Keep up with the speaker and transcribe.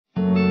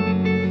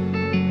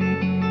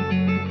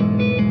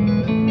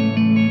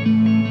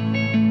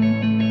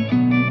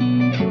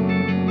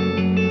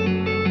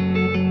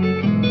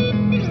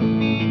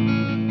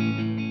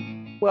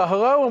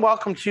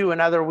welcome to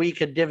another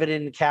week of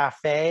Dividend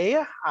Cafe.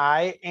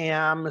 I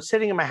am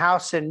sitting in my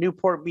house in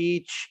Newport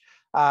Beach,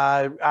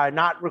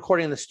 not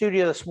recording in the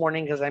studio this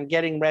morning because I'm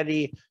getting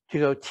ready to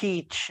go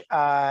teach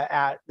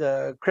at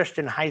the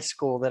Christian high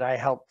school that I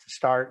helped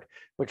start,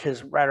 which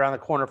is right around the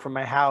corner from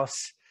my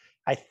house.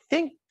 I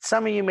think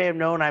some of you may have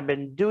known I've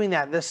been doing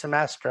that this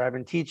semester. I've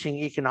been teaching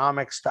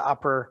economics to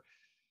upper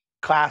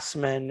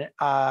classmen,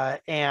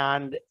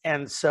 and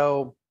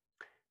so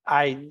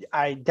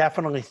I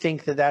definitely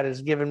think that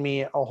has given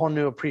me a whole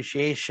new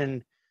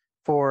appreciation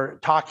for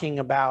talking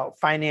about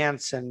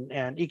finance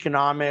and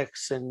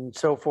economics and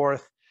so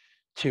forth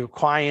to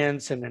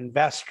clients and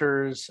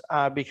investors,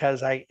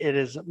 because it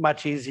is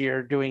much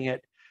easier doing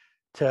it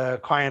to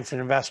clients and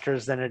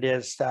investors than it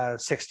is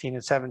 16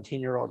 and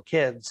 17-year-old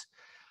kids.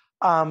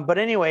 But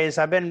anyways,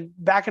 I've been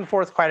back and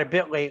forth quite a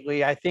bit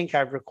lately. I think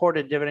I've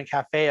recorded Dividend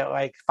Cafe at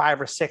like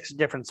 5 or 6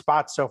 different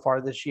spots so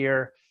far this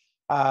year.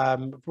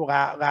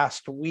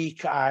 Last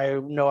week, I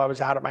know I was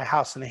out at my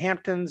house in the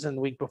Hamptons, and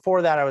the week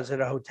before that, I was at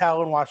a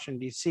hotel in Washington,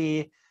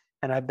 D.C.,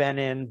 and I've been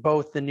in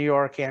both the New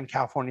York and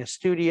California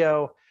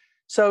studio.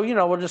 So,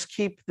 we'll just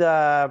keep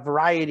the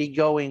variety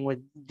going with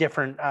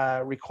different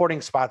recording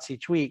spots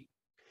each week.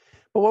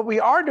 But what we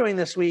are doing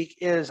this week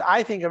is,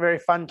 I think, a very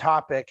fun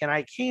topic, and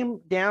I came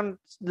down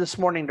this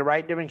morning to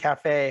write Dividend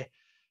Cafe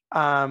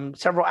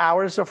several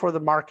hours before the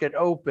market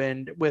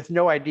opened with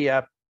no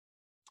idea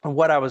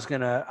what I was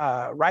going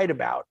to write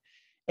about.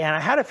 And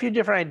I had a few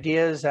different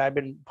ideas that I've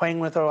been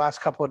playing with over the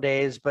last couple of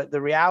days, but the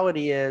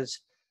reality is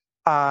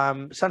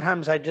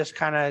sometimes I just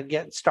kind of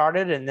get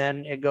started and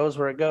then it goes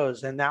where it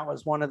goes. And that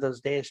was one of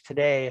those days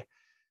today.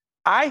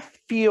 I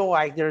feel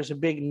like there's a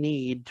big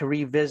need to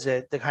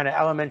revisit the kind of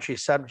elementary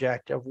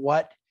subject of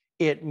what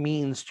it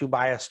means to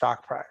buy a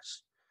stock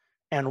price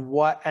and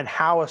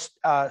how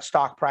a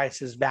stock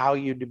price is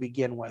valued to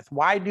begin with.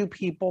 Why do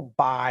people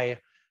buy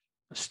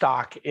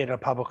stock in a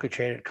publicly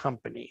traded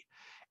company?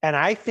 And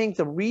I think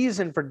the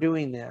reason for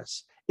doing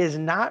this is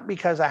not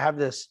because I have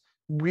this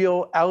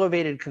real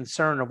elevated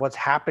concern of what's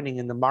happening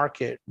in the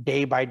market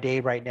day by day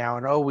right now.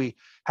 And we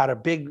had a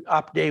big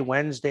up day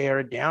Wednesday or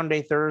a down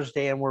day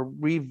Thursday, and we're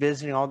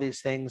revisiting all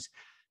these things.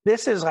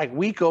 This is like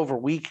week over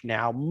week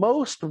now.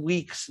 Most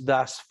weeks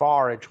thus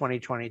far in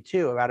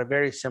 2022 have had a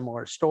very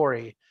similar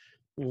story.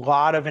 A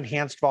lot of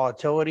enhanced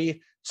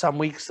volatility. Some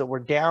weeks that were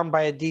down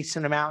by a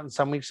decent amount and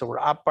some weeks that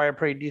were up by a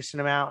pretty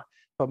decent amount,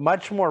 but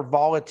much more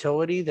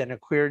volatility than a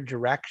clear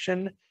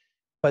direction.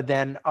 But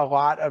then a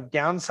lot of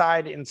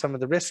downside in some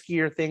of the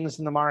riskier things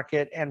in the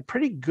market and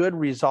pretty good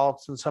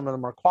results in some of the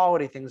more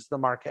quality things in the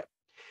market.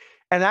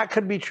 And that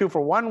could be true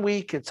for 1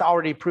 week. It's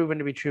already proven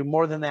to be true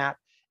more than that.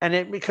 And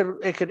it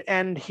could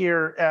end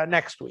here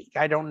next week.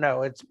 I don't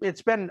know.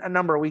 It's been a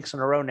number of weeks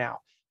in a row now,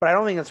 but I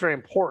don't think it's very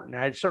important.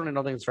 I certainly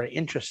don't think it's very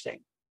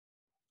interesting.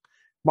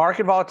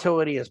 Market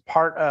volatility is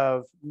part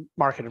of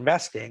market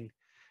investing.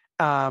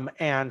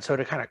 And so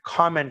to kind of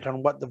comment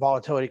on what the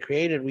volatility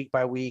created week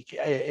by week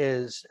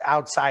is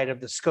outside of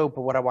the scope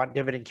of what I want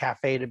Dividend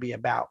Cafe to be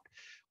about.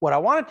 What I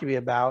want it to be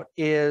about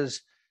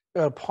is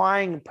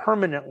applying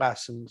permanent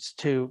lessons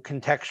to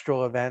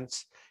contextual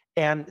events.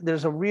 And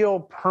there's a real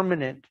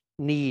permanent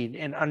need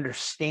in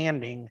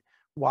understanding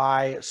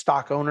why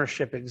stock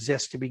ownership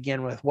exists to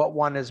begin with, what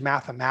one is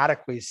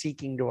mathematically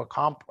seeking to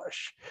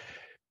accomplish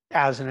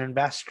as an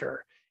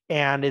investor.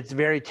 And it's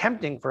very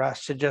tempting for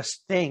us to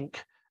just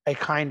think a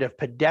kind of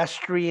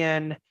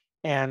pedestrian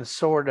and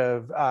sort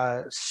of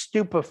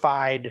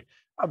stupefied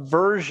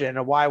version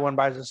of why one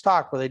buys a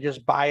stock, where they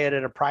just buy it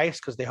at a price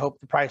because they hope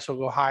the price will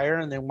go higher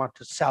and they want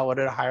to sell it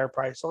at a higher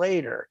price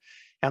later.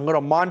 And little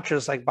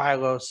mantras like buy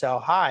low, sell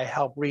high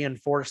help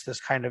reinforce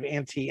this kind of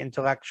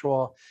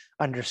anti-intellectual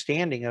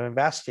understanding of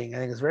investing. I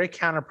think it's very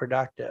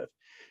counterproductive.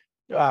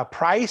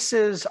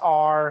 Prices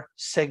are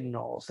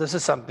signals. This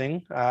is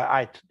something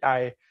I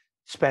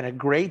spent a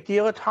great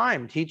deal of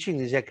time teaching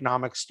these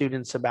economics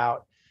students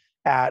about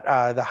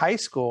at the high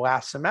school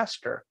last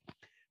semester.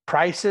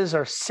 Prices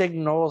are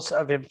signals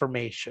of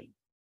information.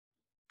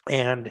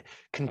 And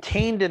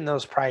contained in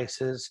those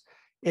prices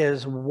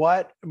is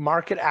what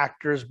market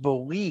actors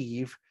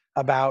believe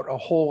about a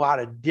whole lot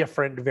of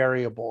different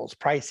variables.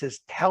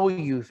 Prices tell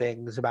you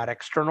things about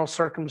external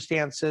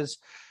circumstances,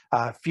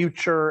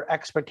 future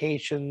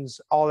expectations,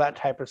 all that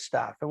type of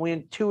stuff. And we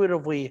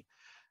intuitively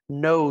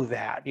know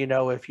that.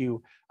 If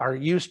you are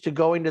used to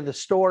going to the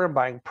store and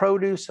buying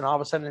produce and all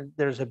of a sudden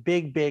there's a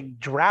big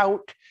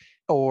drought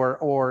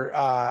or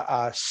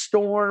a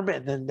storm,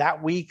 and then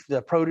that week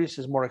the produce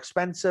is more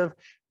expensive,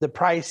 the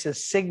price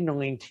is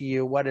signaling to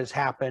you what has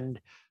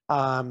happened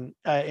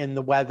in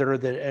the weather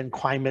and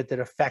climate that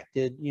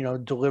affected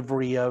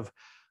delivery of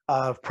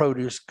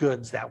produce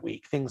goods that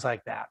week, things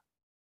like that.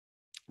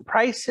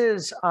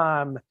 Prices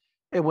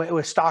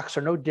with stocks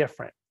are no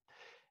different.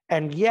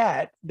 And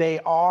yet they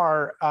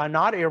are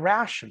not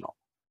irrational.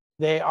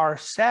 They are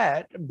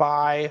set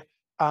by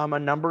a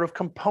number of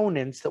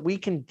components that we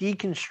can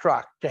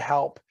deconstruct to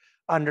help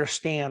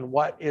understand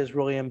what is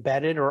really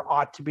embedded or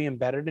ought to be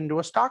embedded into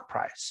a stock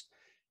price.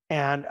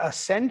 And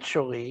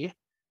essentially,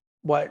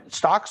 What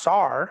stocks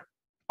are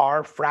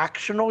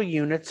fractional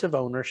units of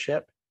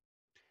ownership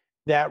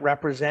that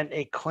represent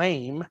a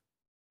claim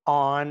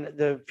on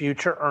the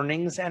future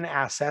earnings and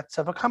assets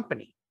of a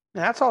company.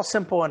 And that's all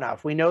simple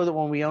enough. We know that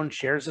when we own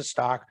shares of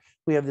stock,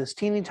 we have this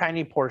teeny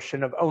tiny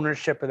portion of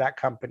ownership of that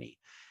company.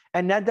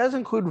 And that does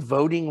include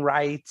voting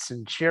rights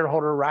and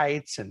shareholder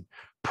rights and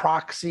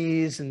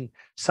proxies and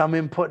some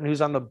input and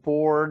who's on the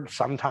board.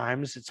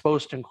 Sometimes it's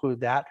supposed to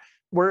include that.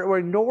 We're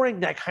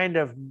ignoring that kind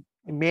of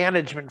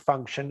management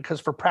function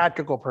because for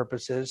practical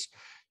purposes,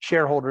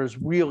 shareholders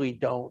really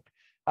don't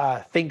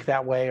think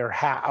that way or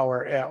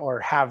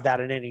have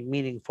that in any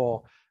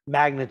meaningful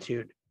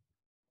magnitude.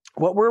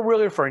 What we're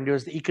really referring to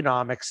is the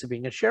economics of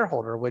being a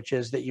shareholder, which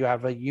is that you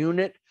have a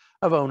unit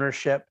of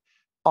ownership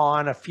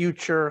on a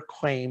future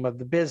claim of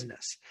the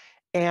business.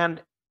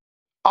 And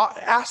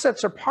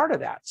assets are part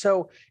of that.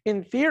 So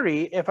in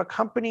theory, if a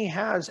company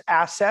has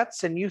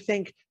assets and you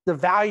think the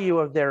value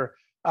of their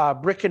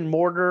brick and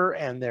mortar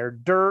and their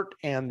dirt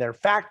and their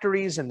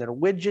factories and their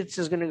widgets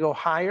is going to go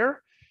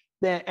higher,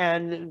 then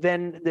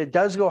it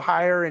does go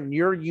higher and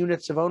your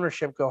units of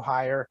ownership go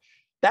higher,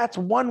 that's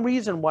one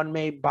reason one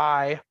may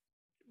buy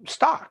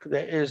stock,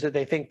 is that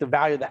they think the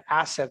value of the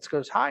assets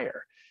goes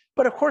higher.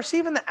 But of course,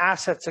 even the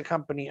assets a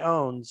company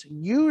owns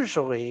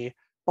usually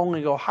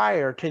only go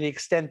higher to the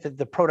extent that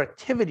the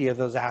productivity of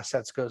those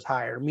assets goes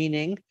higher,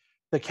 meaning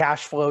the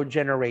cash flow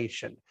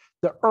generation,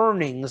 the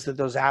earnings that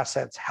those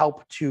assets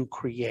help to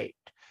create.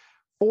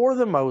 For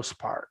the most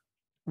part,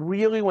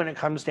 really when it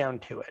comes down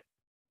to it,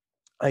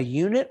 a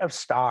unit of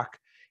stock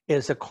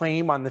is a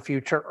claim on the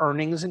future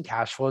earnings and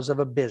cash flows of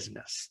a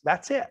business.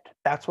 That's it.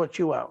 That's what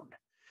you own.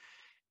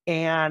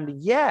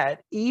 And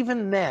yet,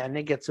 even then,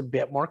 it gets a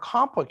bit more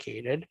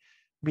complicated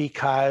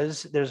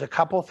because there's a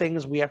couple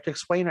things we have to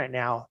explain right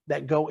now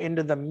that go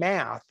into the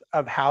math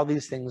of how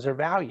these things are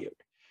valued.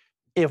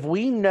 If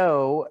we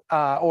know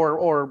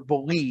or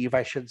believe,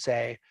 I should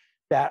say,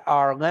 that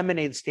our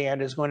lemonade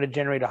stand is going to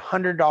generate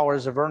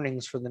 $100 of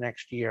earnings for the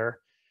next year,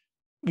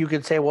 you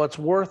could say, well, it's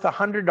worth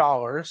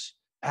 $100,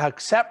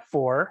 except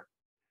for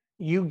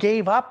you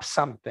gave up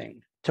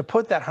something to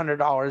put that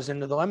 $100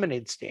 into the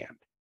lemonade stand.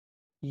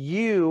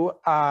 You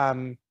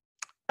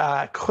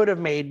could have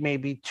made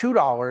maybe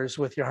 $2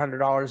 with your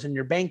 $100 in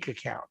your bank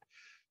account.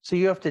 So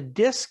you have to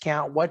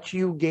discount what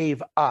you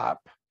gave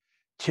up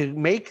to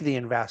make the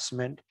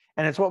investment,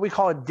 and it's what we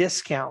call a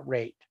discount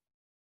rate.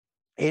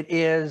 It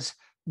is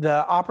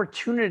the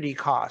opportunity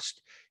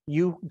cost.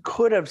 You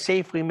could have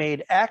safely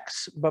made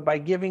X, but by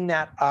giving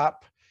that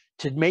up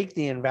to make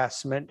the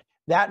investment,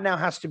 that now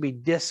has to be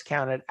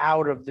discounted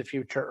out of the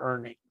future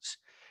earnings.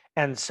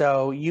 And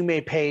so you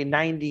may pay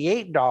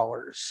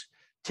 $98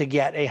 to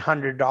get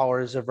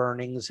 $100 of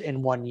earnings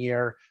in 1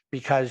 year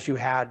because you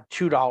had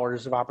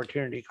 $2 of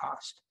opportunity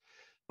cost.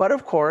 But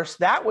of course,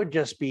 that would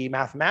just be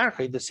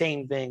mathematically the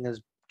same thing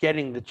as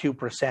getting the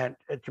 2%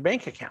 at your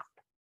bank account.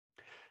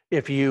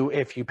 If you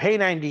pay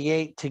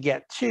 98 to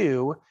get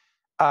 2,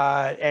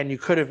 and you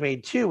could have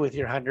made 2 with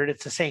your 100,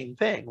 it's the same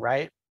thing,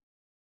 right?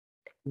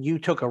 You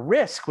took a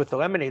risk with the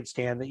lemonade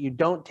stand that you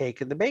don't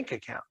take in the bank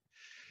account.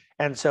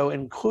 And so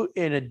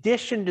in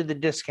addition to the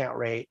discount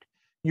rate,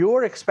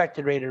 your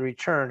expected rate of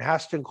return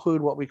has to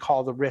include what we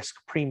call the risk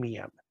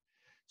premium.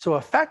 So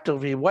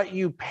effectively, what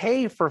you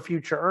pay for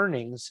future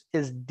earnings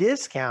is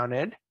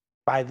discounted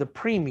by the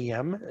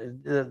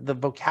premium. The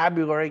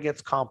vocabulary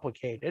gets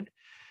complicated,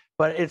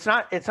 but it's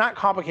not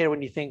complicated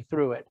when you think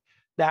through it.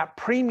 That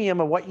premium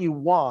of what you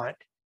want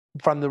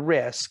from the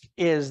risk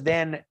is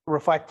then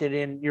reflected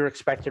in your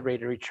expected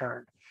rate of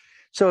return.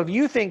 So if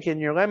you think in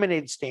your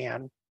lemonade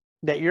stand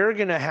that you're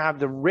going to have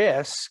the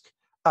risk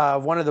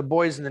of one of the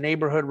boys in the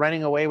neighborhood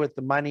running away with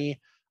the money,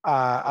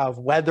 of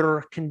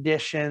weather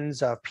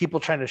conditions, of people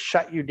trying to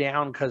shut you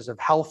down because of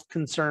health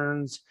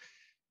concerns,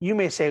 you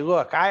may say,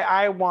 look,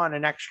 I want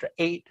an extra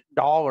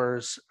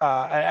 $8,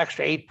 an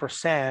extra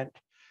 8%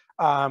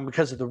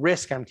 because of the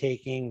risk I'm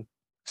taking.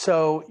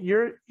 So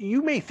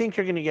you may think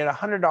you're going to get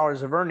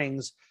 $100 of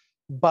earnings,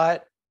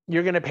 but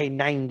you're going to pay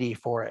 90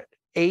 for it.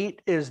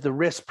 8 is the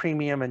risk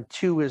premium and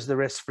 2 is the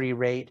risk-free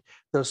rate.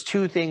 Those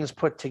two things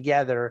put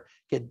together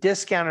get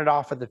discounted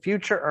off of the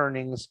future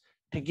earnings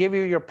to give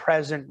you your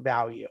present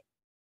value.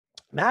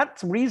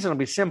 That's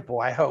reasonably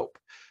simple, I hope.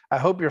 I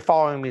hope you're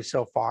following me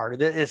so far.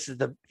 This is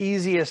the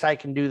easiest I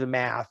can do the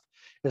math,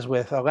 is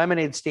with a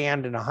lemonade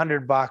stand and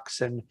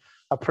 $100 and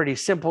a pretty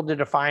simple to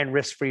define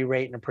risk-free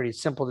rate and a pretty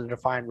simple to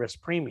define risk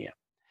premium.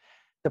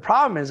 The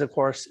problem is, of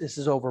course, this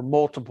is over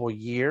multiple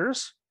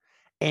years.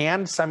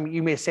 And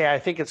you may say, I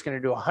think it's going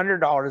to do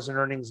 $100 in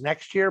earnings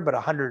next year, but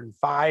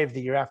 105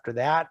 the year after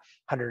that,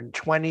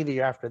 120 the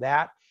year after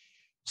that.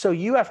 So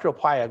you have to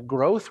apply a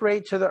growth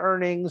rate to the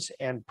earnings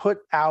and put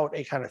out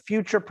a kind of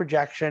future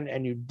projection,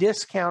 and you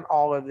discount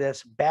all of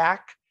this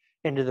back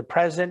into the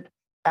present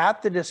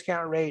at the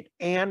discount rate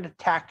and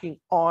tacking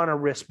on a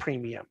risk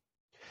premium.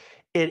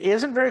 It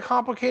isn't very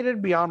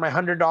complicated beyond my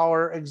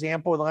 $100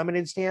 example with the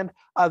lemonade stand,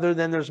 other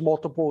than there's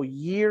multiple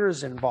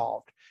years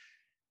involved.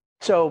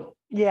 So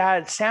Yeah,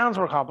 it sounds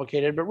more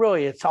complicated, but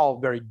really it's all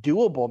very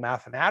doable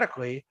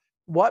mathematically.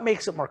 What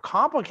makes it more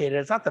complicated?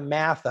 It's not the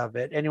math of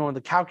it. Anyone with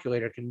a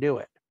calculator can do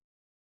it.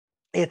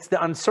 It's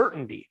the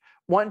uncertainty.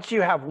 Once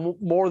you have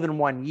more than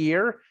 1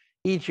 year,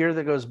 each year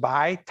that goes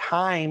by,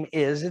 time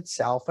is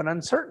itself an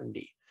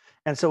uncertainty.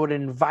 And so it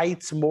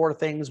invites more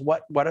things.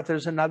 What if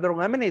there's another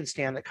lemonade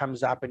stand that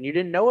comes up and you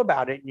didn't know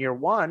about it in year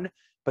one,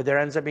 but there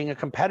ends up being a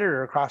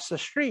competitor across the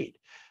street?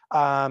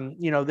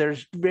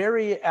 There's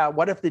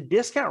what if the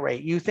discount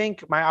rate, you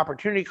think my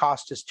opportunity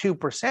cost is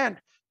 2%?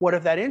 What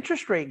if that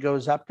interest rate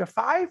goes up to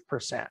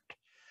 5%?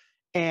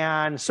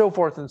 And so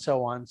forth and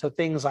so on. So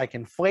things like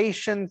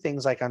inflation,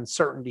 things like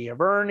uncertainty of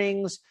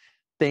earnings,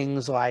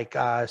 things like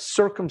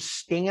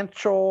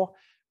circumstantial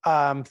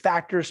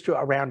factors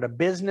around a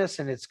business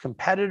and its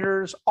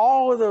competitors,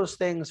 all of those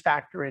things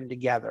factor in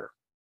together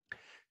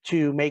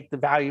to make the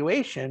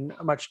valuation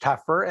much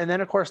tougher. And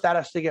then, of course, that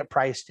has to get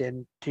priced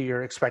into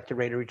your expected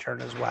rate of return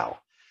as well.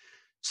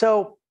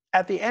 So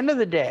at the end of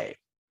the day,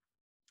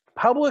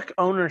 public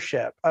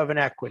ownership of an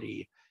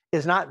equity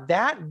is not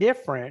that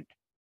different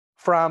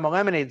from a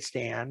lemonade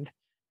stand,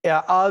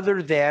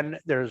 other than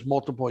there's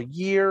multiple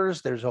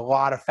years, there's a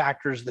lot of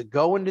factors that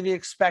go into the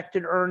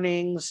expected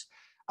earnings.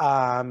 There's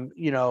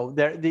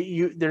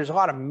a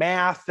lot of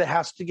math that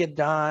has to get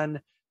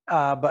done,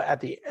 but at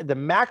the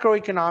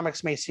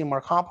macroeconomics may seem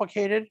more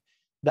complicated.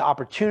 The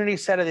opportunity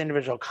set of the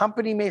individual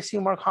company may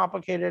seem more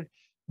complicated,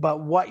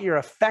 but what you're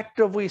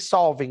effectively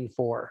solving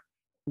for,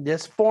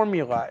 this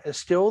formula is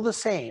still the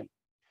same,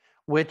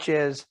 which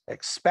is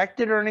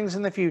expected earnings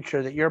in the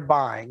future that you're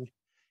buying,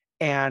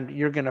 and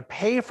you're going to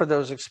pay for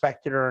those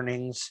expected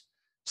earnings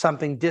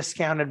something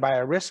discounted by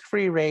a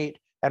risk-free rate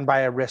and by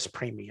a risk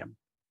premium.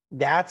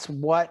 That's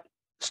what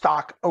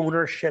stock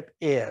ownership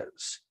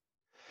is.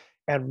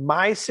 And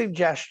my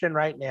suggestion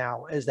right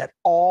now is that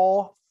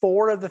all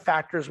four of the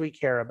factors we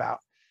care about,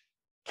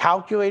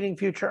 calculating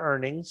future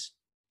earnings,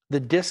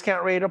 the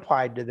discount rate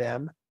applied to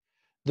them,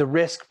 the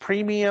risk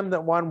premium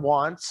that one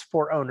wants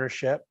for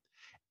ownership,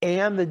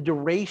 and the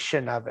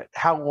duration of it,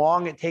 how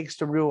long it takes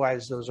to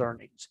realize those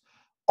earnings.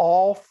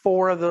 All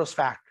four of those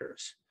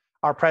factors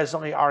are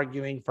presently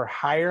arguing for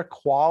higher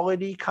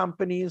quality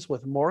companies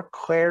with more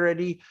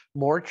clarity,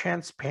 more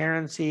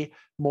transparency,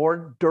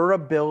 more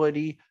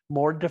durability,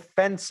 more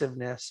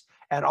defensiveness,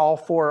 and all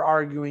four are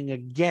arguing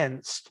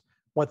against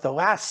what the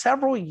last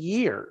several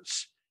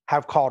years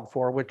have called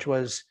for, which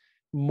was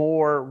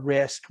more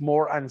risk,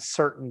 more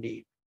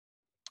uncertainty.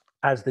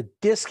 As the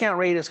discount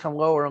rate has come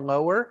lower and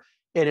lower,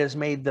 it has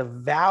made the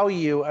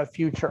value of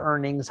future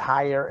earnings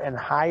higher and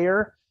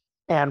higher.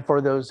 And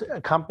for those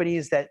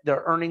companies that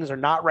their earnings are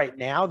not right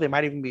now, they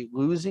might even be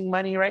losing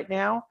money right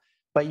now,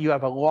 but you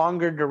have a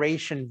longer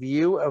duration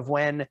view of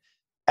when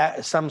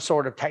some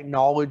sort of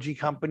technology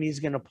company is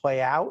going to play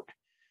out.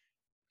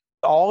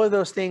 All of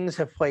those things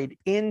have played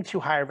into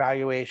higher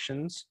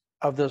valuations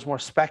of those more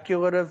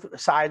speculative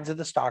sides of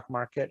the stock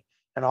market.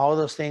 And all of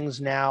those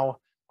things now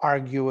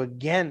argue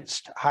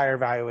against higher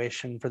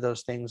valuation for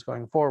those things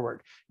going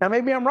forward. Now,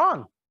 maybe I'm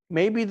wrong.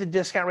 Maybe the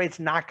discount rate's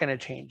not going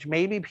to change.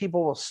 Maybe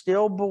people will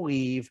still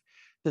believe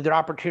that their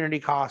opportunity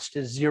cost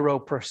is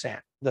 0%,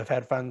 the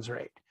Fed funds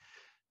rate.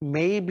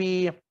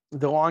 Maybe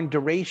the long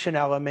duration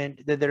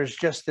element, that there's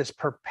just this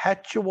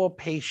perpetual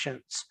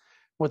patience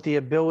with the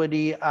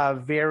ability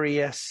of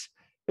various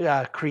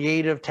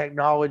creative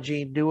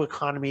technology, new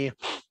economy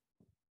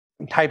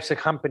types of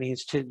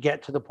companies to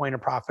get to the point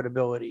of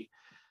profitability.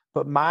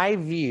 But my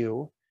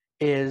view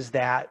is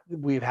that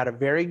we've had a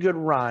very good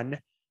run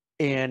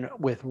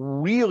with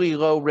really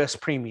low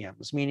risk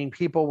premiums, meaning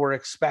people were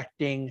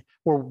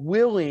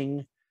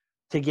willing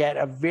to get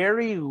a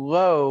very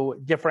low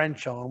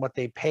differential in what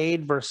they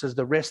paid versus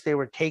the risk they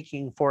were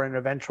taking for an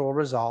eventual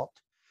result.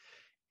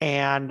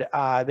 And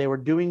they were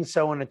doing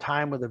so in a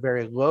time with a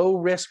very low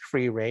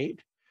risk-free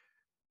rate,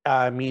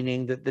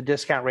 meaning that the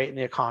discount rate in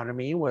the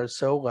economy was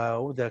so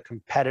low, the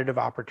competitive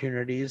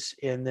opportunities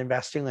in the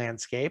investing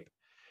landscape.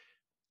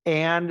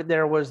 And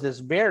there was this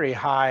very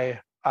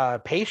high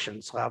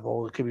patience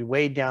level. It could be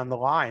way down the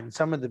line.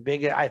 Some of the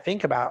big, I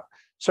think about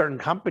certain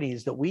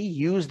companies that we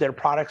use their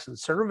products and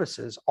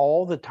services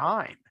all the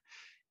time,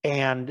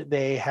 and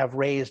they have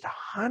raised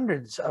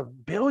hundreds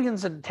of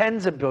billions and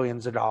tens of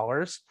billions of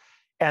dollars,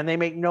 and they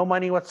make no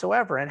money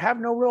whatsoever and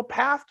have no real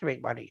path to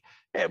make money.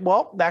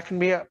 Well, that can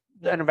be an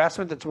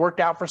investment that's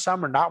worked out for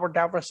some or not worked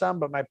out for some.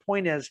 But my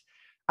point is,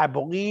 I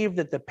believe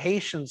that the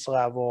patience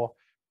level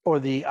or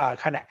the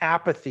kind of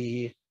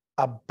apathy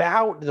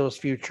about those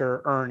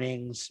future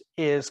earnings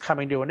is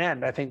coming to an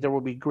end. I think there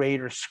will be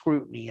greater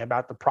scrutiny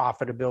about the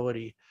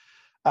profitability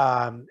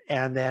and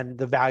then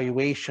the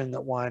valuation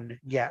that one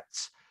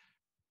gets.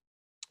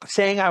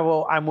 Saying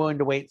I'm willing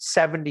to wait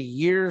 70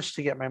 years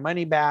to get my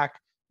money back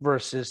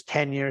versus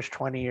 10 years,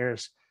 20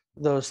 years,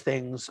 those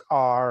things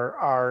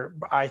are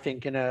I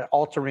think, in an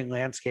altering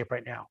landscape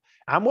right now.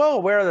 I'm well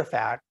aware of the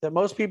fact that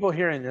most people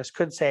hearing this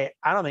could say,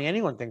 I don't think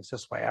anyone thinks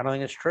this way. I don't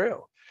think it's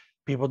true.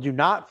 People do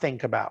not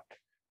think about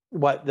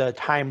what the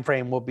time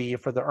frame will be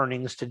for the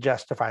earnings to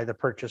justify the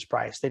purchase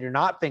price. They do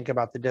not think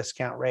about the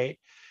discount rate.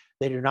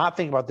 They do not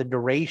think about the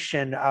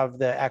duration of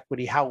the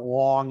equity, how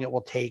long it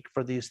will take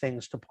for these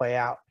things to play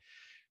out.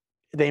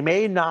 They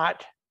may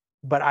not,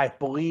 but I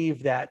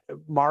believe that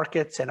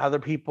markets and other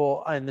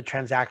people in the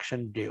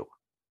transaction do.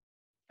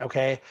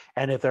 Okay.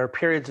 And if there are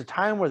periods of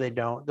time where they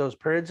don't, those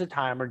periods of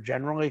time are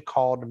generally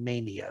called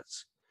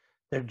manias.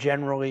 They're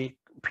generally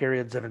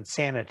periods of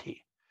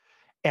insanity.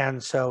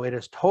 And so it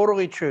is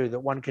totally true that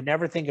one could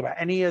never think about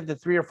any of the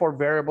 3 or 4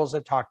 variables I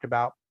talked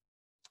about,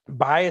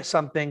 buy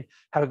something,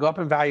 have it go up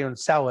in value and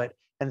sell it,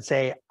 and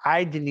say,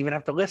 I didn't even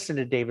have to listen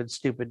to David's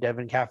stupid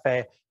Dividend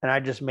Cafe, and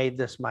I just made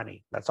this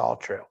money. That's all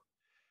true.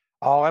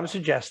 All I'm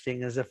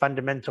suggesting is that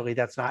fundamentally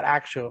that's not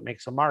actually what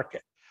makes a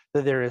market,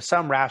 that there is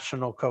some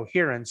rational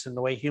coherence in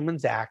the way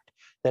humans act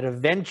that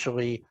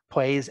eventually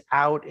plays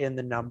out in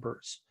the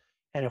numbers.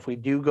 And if we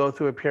do go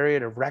through a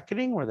period of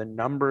reckoning where the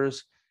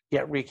numbers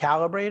get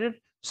recalibrated,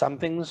 some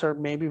things are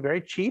maybe very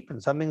cheap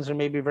and some things are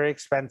maybe very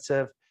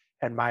expensive.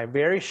 And my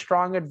very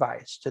strong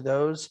advice to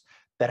those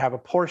that have a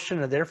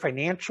portion of their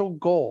financial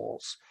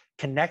goals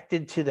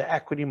connected to the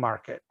equity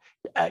market,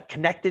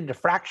 connected to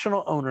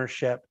fractional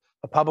ownership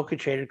of publicly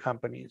traded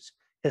companies,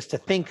 is to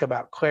think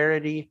about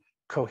clarity,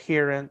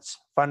 coherence,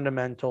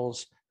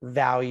 fundamentals,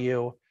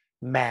 value,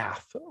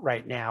 math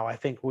right now. I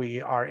think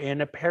we are in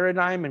a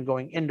paradigm and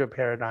going into a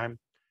paradigm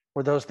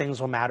where those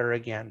things will matter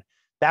again.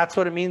 That's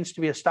what it means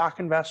to be a stock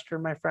investor,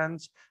 my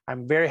friends.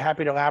 I'm very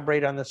happy to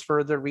elaborate on this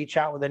further. Reach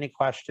out with any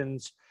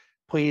questions.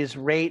 Please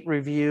rate,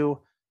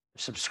 review,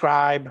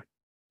 subscribe,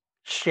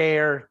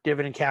 share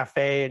Dividend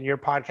Cafe in your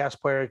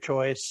podcast player of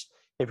choice.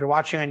 If you're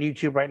watching on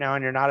YouTube right now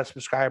and you're not a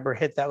subscriber,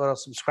 hit that little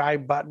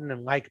subscribe button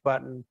and like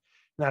button. And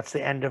that's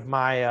the end of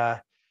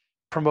my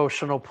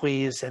promotional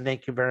pleas. And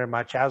thank you very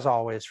much, as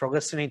always, for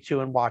listening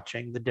to and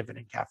watching the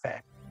Dividend Cafe.